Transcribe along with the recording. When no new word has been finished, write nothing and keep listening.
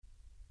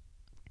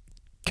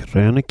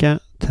Krönika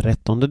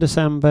 13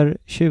 december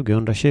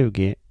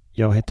 2020.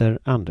 Jag heter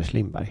Anders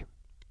Lindberg.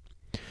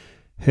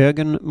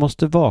 Högern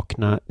måste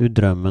vakna ur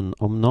drömmen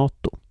om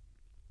Nato.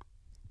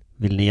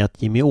 Vill ni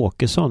att Jimmy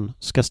Åkesson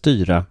ska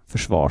styra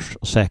försvars-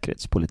 och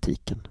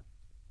säkerhetspolitiken?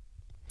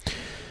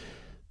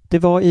 Det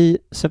var i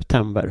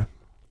september.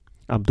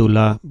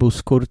 Abdullah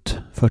Buskurt,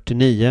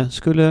 49,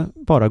 skulle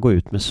bara gå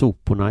ut med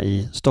soporna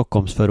i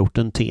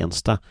Stockholmsförorten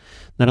Tensta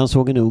när han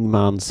såg en ung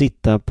man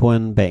sitta på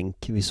en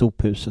bänk vid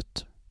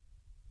sophuset.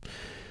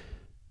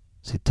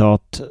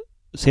 Citat: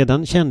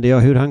 "Sedan kände jag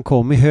hur han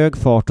kom i hög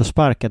fart och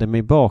sparkade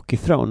mig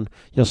bakifrån.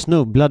 Jag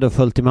snubblade och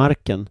föll till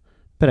marken",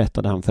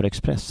 berättade han för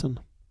Expressen.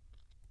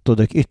 Då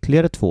dök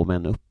ytterligare 2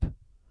 män upp.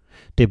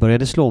 Det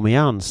började slå mig i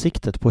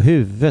ansiktet, på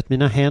huvudet,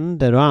 mina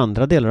händer och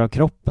andra delar av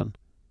kroppen.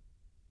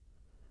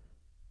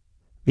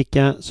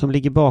 Vilka som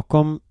ligger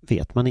bakom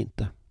vet man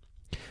inte.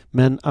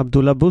 Men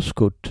Abdullah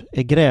Buskurt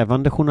är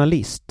grävande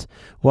journalist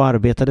och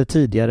arbetade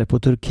tidigare på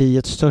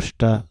Turkiets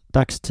största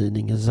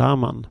dagstidning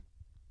Zaman.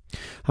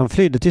 Han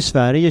flydde till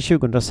Sverige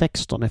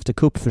 2016 efter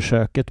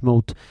kuppförsöket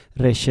mot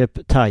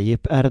Recep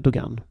Tayyip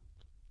Erdogan.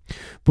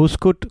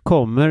 Buskurt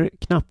kommer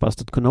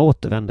knappast att kunna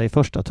återvända i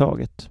första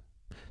taget.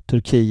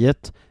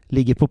 Turkiet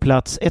ligger på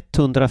plats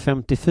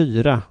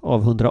 154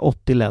 av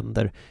 180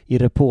 länder i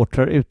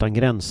Reportrar utan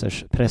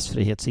gränsers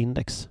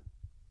pressfrihetsindex.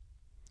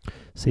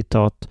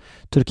 Citat: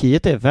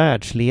 "Turkiet är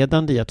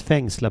världsledande i att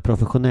fängsla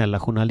professionella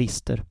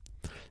journalister.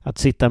 Att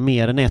sitta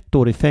mer än 1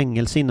 år i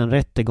fängelse innan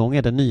rättegång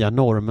är den nya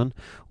normen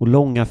och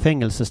långa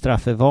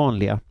fängelsestraff är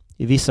vanliga,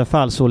 i vissa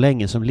fall så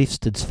länge som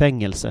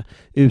livstidsfängelse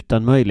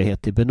utan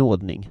möjlighet till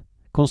benådning",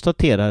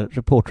 konstaterar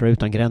Reportrar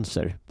utan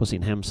gränser på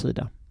sin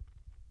hemsida.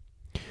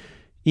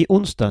 I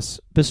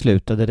onsdags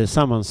beslutade det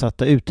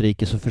sammansatta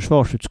utrikes- och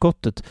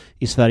försvarsutskottet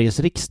i Sveriges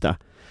riksdag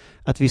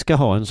att vi ska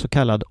ha en så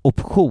kallad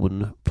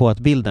option på att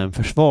bilda en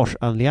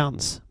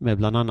försvarsallians med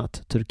bland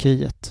annat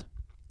Turkiet.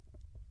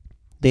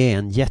 Det är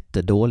en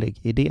jättedålig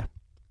idé.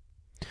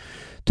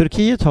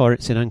 Turkiet har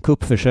sedan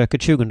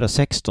kuppförsöket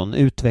 2016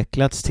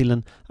 utvecklats till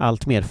en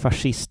allt mer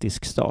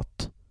fascistisk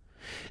stat.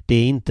 Det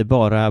är inte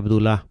bara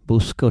Abdullah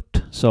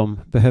Buskurt som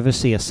behöver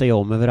se sig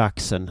om över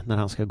axeln när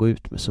han ska gå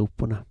ut med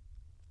soporna.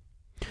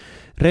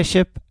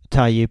 Recep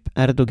Tayyip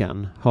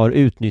Erdogan har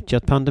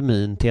utnyttjat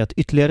pandemin till att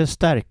ytterligare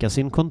stärka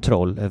sin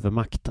kontroll över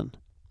makten.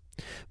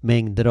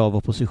 Mängder av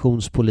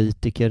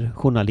oppositionspolitiker,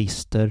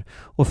 journalister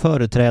och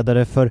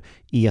företrädare för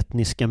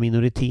etniska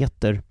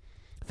minoriteter,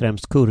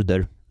 främst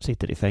kurder,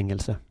 sitter i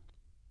fängelse.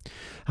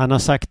 Han har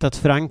sagt att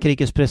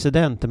Frankrikes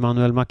president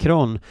Emmanuel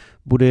Macron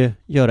borde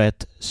göra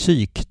ett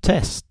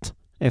psyktest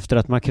efter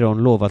att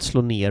Macron lovat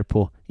slå ner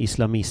på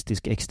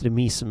islamistisk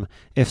extremism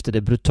efter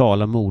det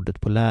brutala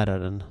mordet på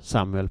läraren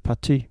Samuel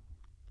Paty.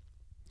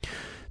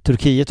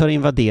 Turkiet har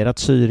invaderat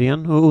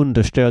Syrien och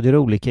understödjer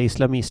olika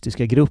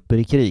islamistiska grupper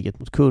i kriget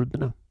mot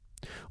kurderna.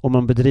 Och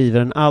man bedriver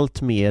en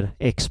allt mer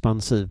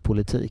expansiv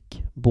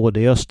politik, både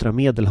i östra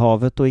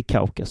Medelhavet och i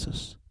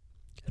Kaukasus.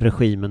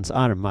 Regimens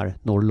armar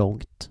når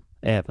långt,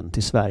 även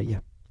till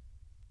Sverige.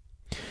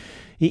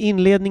 I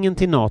inledningen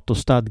till Natos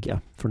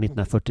stadga från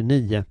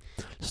 1949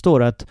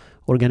 står att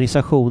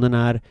organisationen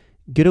är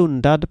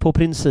grundad på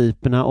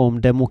principerna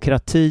om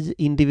demokrati,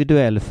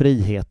 individuell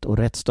frihet och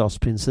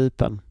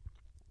rättsstatsprincipen.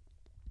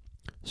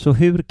 Så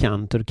hur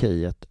kan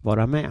Turkiet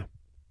vara med?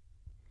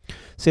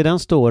 Sedan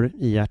står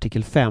i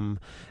artikel 5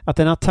 att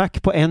en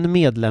attack på en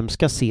medlem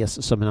ska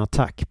ses som en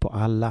attack på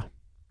alla.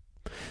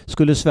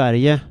 Skulle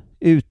Sverige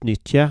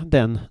utnyttja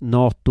den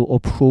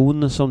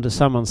NATO-option som det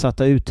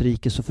sammansatta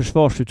utrikes- och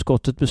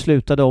försvarsutskottet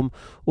beslutade om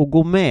och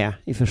gå med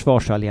i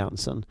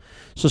försvarsalliansen,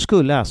 så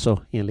skulle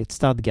alltså enligt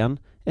stadgan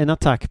en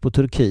attack på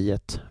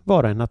Turkiet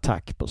vara en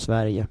attack på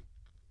Sverige.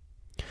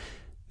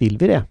 Vill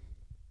vi det?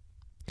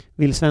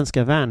 Vill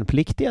svenska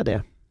värnpliktiga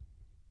det?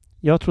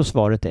 Jag tror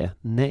svaret är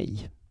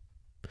nej.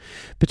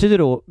 Betyder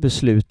då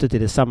beslutet i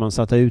det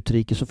sammansatta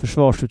utrikes- och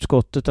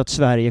försvarsutskottet att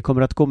Sverige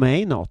kommer att gå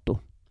med i NATO?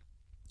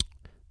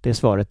 Det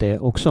svaret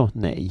är också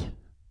nej.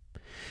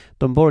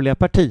 De borgerliga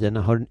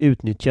partierna har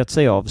utnyttjat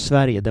sig av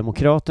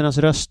Sverigedemokraternas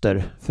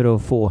röster för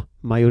att få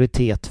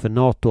majoritet för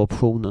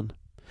NATO-optionen.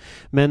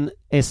 Men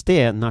SD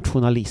är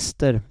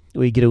nationalister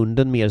och i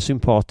grunden mer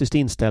sympatiskt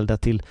inställda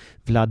till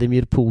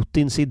Vladimir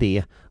Putins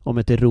idé om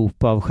ett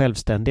Europa av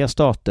självständiga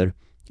stater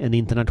än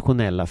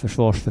internationella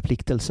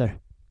försvarsförpliktelser.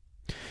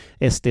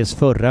 SDs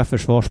förra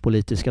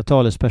försvarspolitiska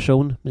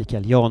talesperson,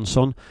 Mikael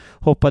Jansson,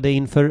 hoppade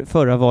inför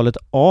förra valet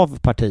av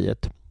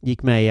partiet,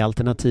 gick med i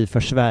Alternativ för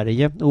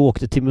Sverige och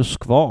åkte till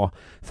Moskva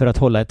för att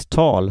hålla ett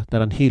tal där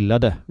han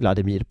hyllade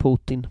Vladimir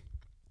Putin.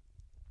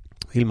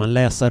 Vill man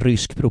läsa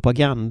rysk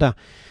propaganda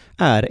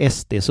är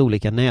SDs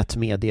olika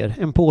nätmedier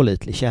en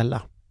pålitlig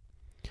källa.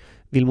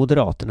 Vill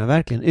Moderaterna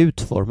verkligen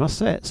utforma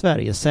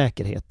Sveriges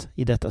säkerhet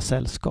i detta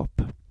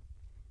sällskap?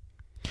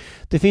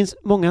 Det finns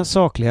många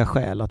sakliga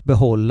skäl att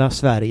behålla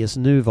Sveriges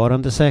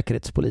nuvarande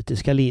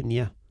säkerhetspolitiska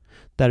linje,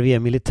 där vi är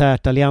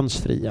militärt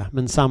alliansfria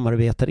men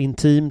samarbetar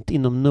intimt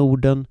inom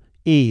Norden,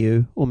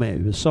 EU och med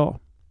USA.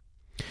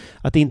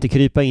 Att inte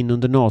krypa in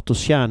under Natos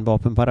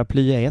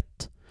kärnvapenparaply är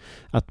ett,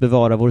 att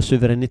bevara vår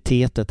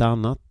suveränitet ett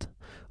annat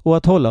och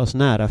att hålla oss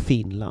nära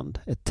Finland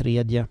ett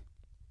tredje.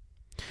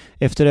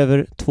 Efter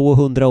över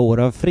 200 år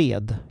av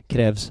fred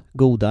krävs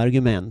goda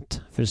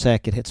argument för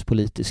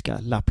säkerhetspolitiska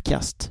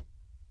lappkast.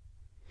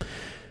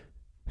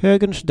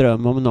 Högerns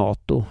dröm om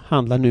Nato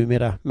handlar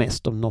numera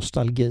mest om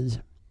nostalgi.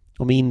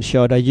 Om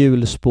inkörda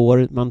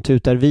hjulspår man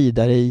tutar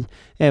vidare i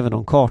även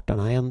om kartan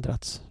har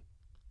ändrats.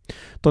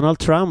 Donald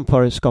Trump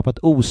har skapat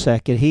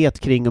osäkerhet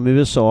kring om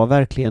USA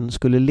verkligen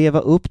skulle leva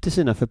upp till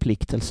sina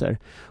förpliktelser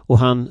och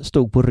han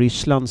stod på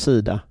Rysslands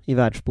sida i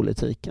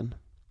världspolitiken.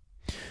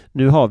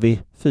 Nu har vi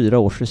 4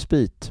 års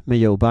respit med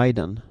Joe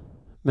Biden.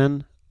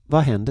 Men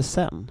vad händer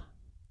sen?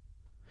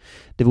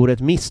 Det vore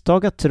ett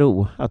misstag att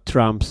tro att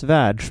Trumps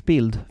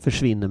världsbild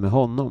försvinner med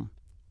honom.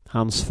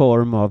 Hans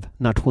form av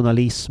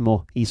nationalism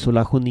och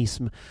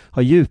isolationism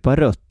har djupa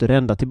rötter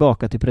ända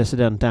tillbaka till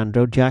president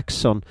Andrew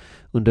Jackson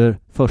under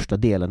första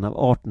delen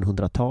av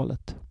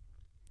 1800-talet.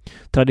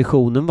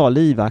 Traditionen var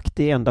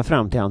livaktig ända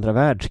fram till andra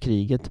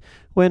världskriget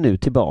och är nu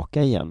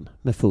tillbaka igen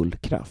med full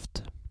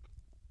kraft.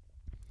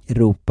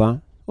 Europa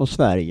och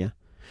Sverige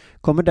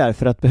kommer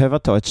därför att behöva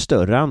ta ett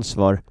större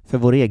ansvar för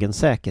vår egen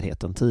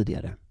säkerhet än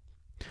tidigare.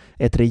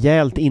 Ett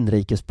rejält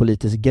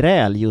inrikespolitiskt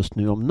gräl just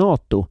nu om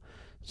Nato,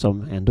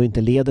 som ändå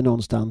inte leder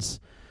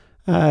någonstans,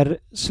 är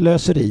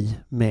slöseri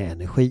med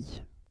energi.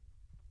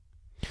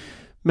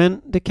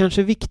 Men det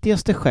kanske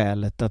viktigaste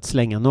skälet att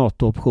slänga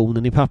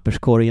NATO-optionen i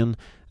papperskorgen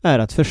är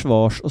att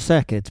försvars- och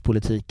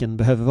säkerhetspolitiken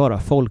behöver vara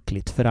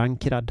folkligt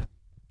förankrad.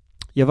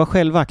 Jag var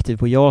själv aktiv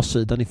på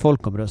ja-sidan i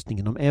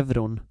folkomröstningen om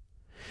euron.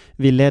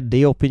 Vi ledde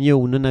i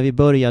opinionen när vi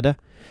började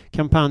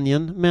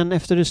kampanjen, men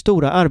efter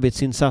stora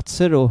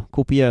arbetsinsatser och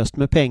kopiöst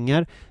med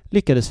pengar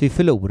lyckades vi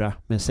förlora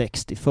med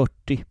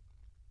 60-40.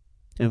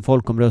 En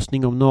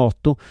folkomröstning om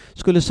Nato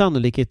skulle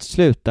sannolikt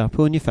sluta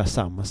på ungefär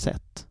samma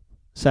sätt.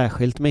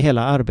 Särskilt med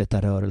hela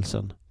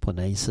arbetarrörelsen på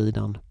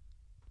nej-sidan.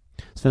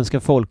 Svenska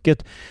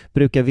folket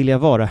brukar vilja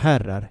vara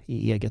herrar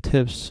i eget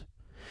hus.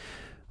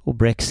 Och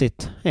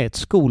Brexit är ett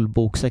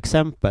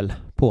skolboksexempel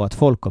på att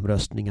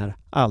folkomröstningar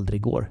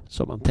aldrig går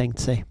som man tänkt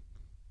sig.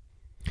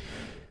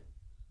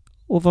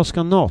 Och vad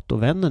ska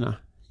NATO-vännerna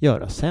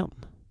göra sen?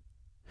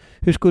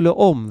 Hur skulle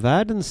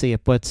omvärlden se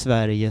på ett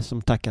Sverige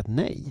som tackat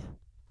nej?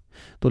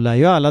 Då lär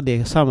ju alla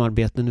de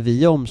samarbeten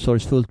vi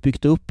omsorgsfullt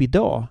byggt upp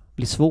idag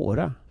bli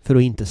svåra, för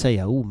att inte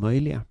säga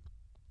omöjliga.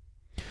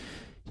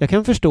 Jag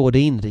kan förstå det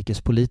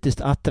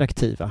inrikespolitiskt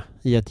attraktiva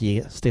i att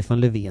ge Stefan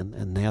Löfven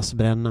en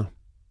näsbränna.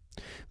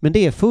 Men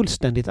det är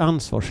fullständigt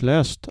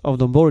ansvarslöst av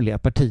de borgerliga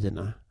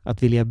partierna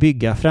att vilja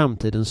bygga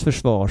framtidens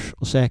försvars-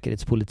 och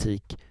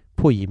säkerhetspolitik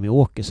på Jimmy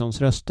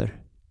Åkessons röster.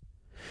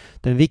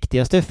 Den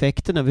viktigaste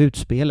effekten av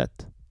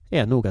utspelet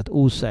är nog att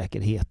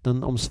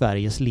osäkerheten om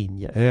Sveriges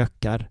linje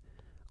ökar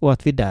och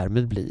att vi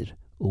därmed blir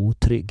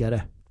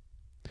otryggare.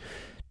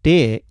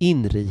 Det är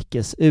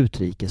inrikes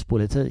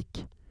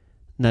utrikespolitik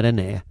när den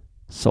är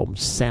som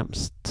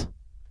sämst.